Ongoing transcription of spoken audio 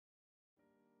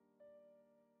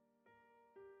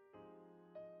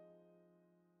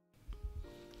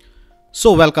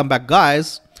So welcome back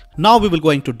guys. Now we will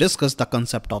going to discuss the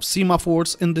concept of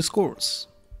semaphores in this course.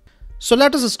 So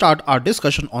let us start our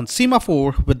discussion on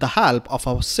semaphore with the help of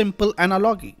a simple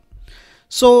analogy.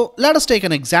 So let us take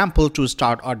an example to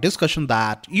start our discussion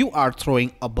that you are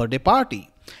throwing a birthday party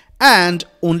and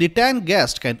only 10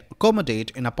 guests can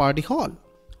accommodate in a party hall,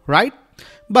 right?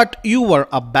 But you were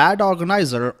a bad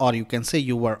organizer, or you can say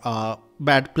you were a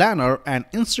bad planner, and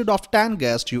instead of 10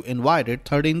 guests you invited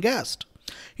 13 guests.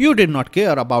 You did not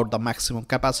care about the maximum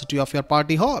capacity of your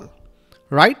party hall,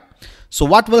 right? So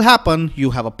what will happen? You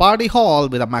have a party hall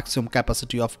with a maximum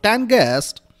capacity of 10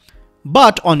 guests,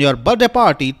 but on your birthday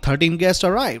party 13 guests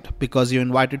arrived because you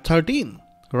invited 13,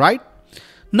 right?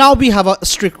 Now we have a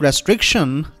strict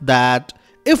restriction that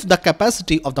if the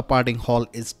capacity of the party hall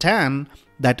is 10,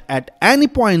 that at any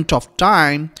point of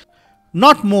time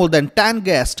not more than 10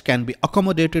 guests can be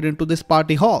accommodated into this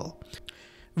party hall.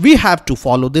 We have to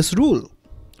follow this rule,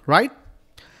 right?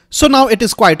 So now it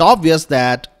is quite obvious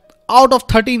that out of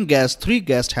 13 guests, 3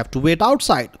 guests have to wait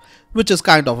outside, which is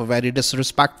kind of a very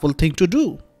disrespectful thing to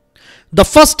do. The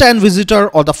first 10 visitor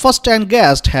or the first 10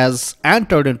 guest has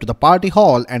entered into the party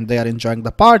hall and they are enjoying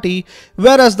the party,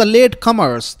 whereas the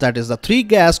latecomers, that is the 3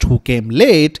 guests who came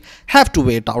late, have to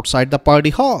wait outside the party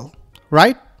hall,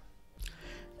 right?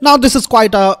 Now this is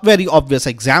quite a very obvious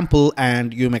example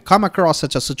and you may come across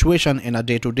such a situation in a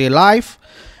day-to-day life.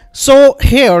 So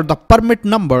here the permit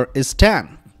number is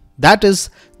 10. That is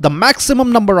the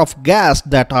maximum number of guests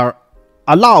that are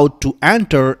allowed to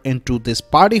enter into this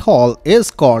party hall is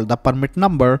called the permit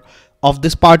number of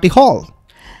this party hall.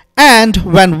 And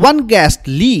when one guest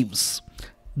leaves,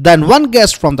 then one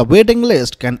guest from the waiting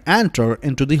list can enter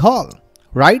into the hall,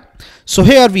 right? So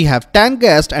here we have 10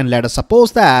 guests and let us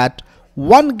suppose that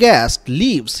one guest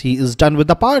leaves, he is done with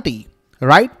the party,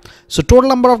 right? So total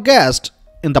number of guests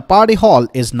in the party hall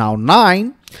is now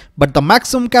 9, but the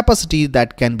maximum capacity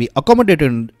that can be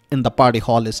accommodated in the party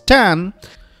hall is 10.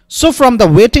 So from the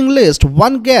waiting list,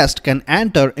 one guest can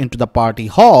enter into the party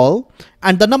hall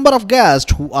and the number of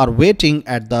guests who are waiting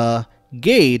at the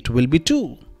gate will be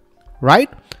 2, right?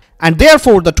 And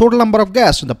therefore the total number of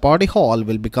guests in the party hall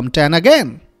will become 10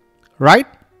 again, right?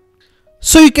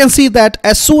 So you can see that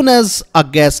as soon as a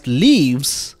guest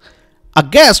leaves, a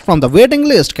guest from the waiting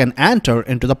list can enter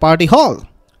into the party hall,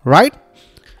 right?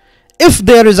 If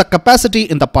there is a capacity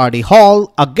in the party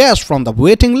hall, a guest from the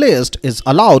waiting list is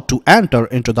allowed to enter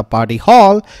into the party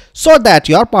hall so that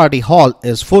your party hall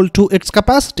is full to its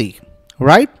capacity,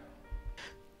 right?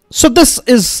 So this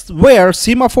is where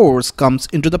semaphores comes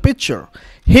into the picture.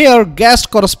 Here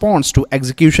guest corresponds to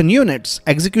execution units.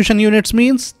 Execution units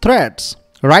means threads,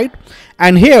 right?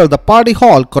 And here the party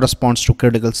hall corresponds to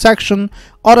critical section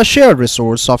or a shared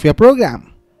resource of your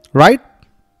program, right?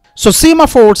 So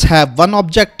semaphores have one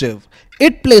objective.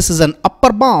 It places an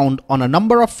upper bound on a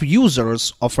number of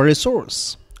users of a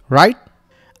resource, right?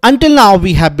 Until now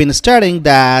we have been studying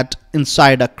that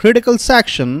inside a critical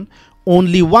section,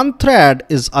 only one thread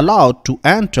is allowed to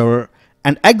enter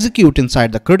and execute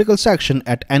inside the critical section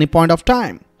at any point of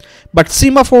time. But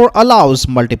semaphore allows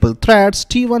multiple threads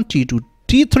T1, T2,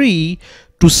 T3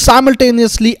 to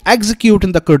simultaneously execute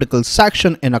in the critical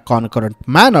section in a concurrent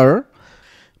manner.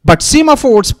 But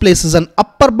semaphores places an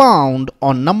upper bound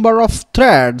on number of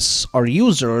threads or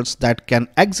users that can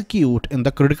execute in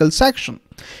the critical section.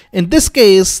 In this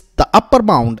case, the upper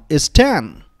bound is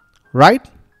 10, right?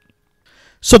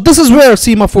 So this is where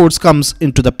semaphores comes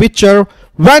into the picture.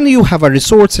 When you have a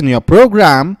resource in your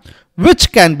program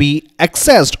which can be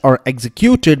accessed or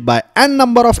executed by n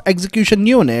number of execution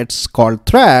units called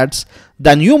threads,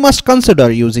 then you must consider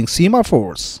using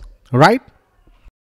semaphores, right?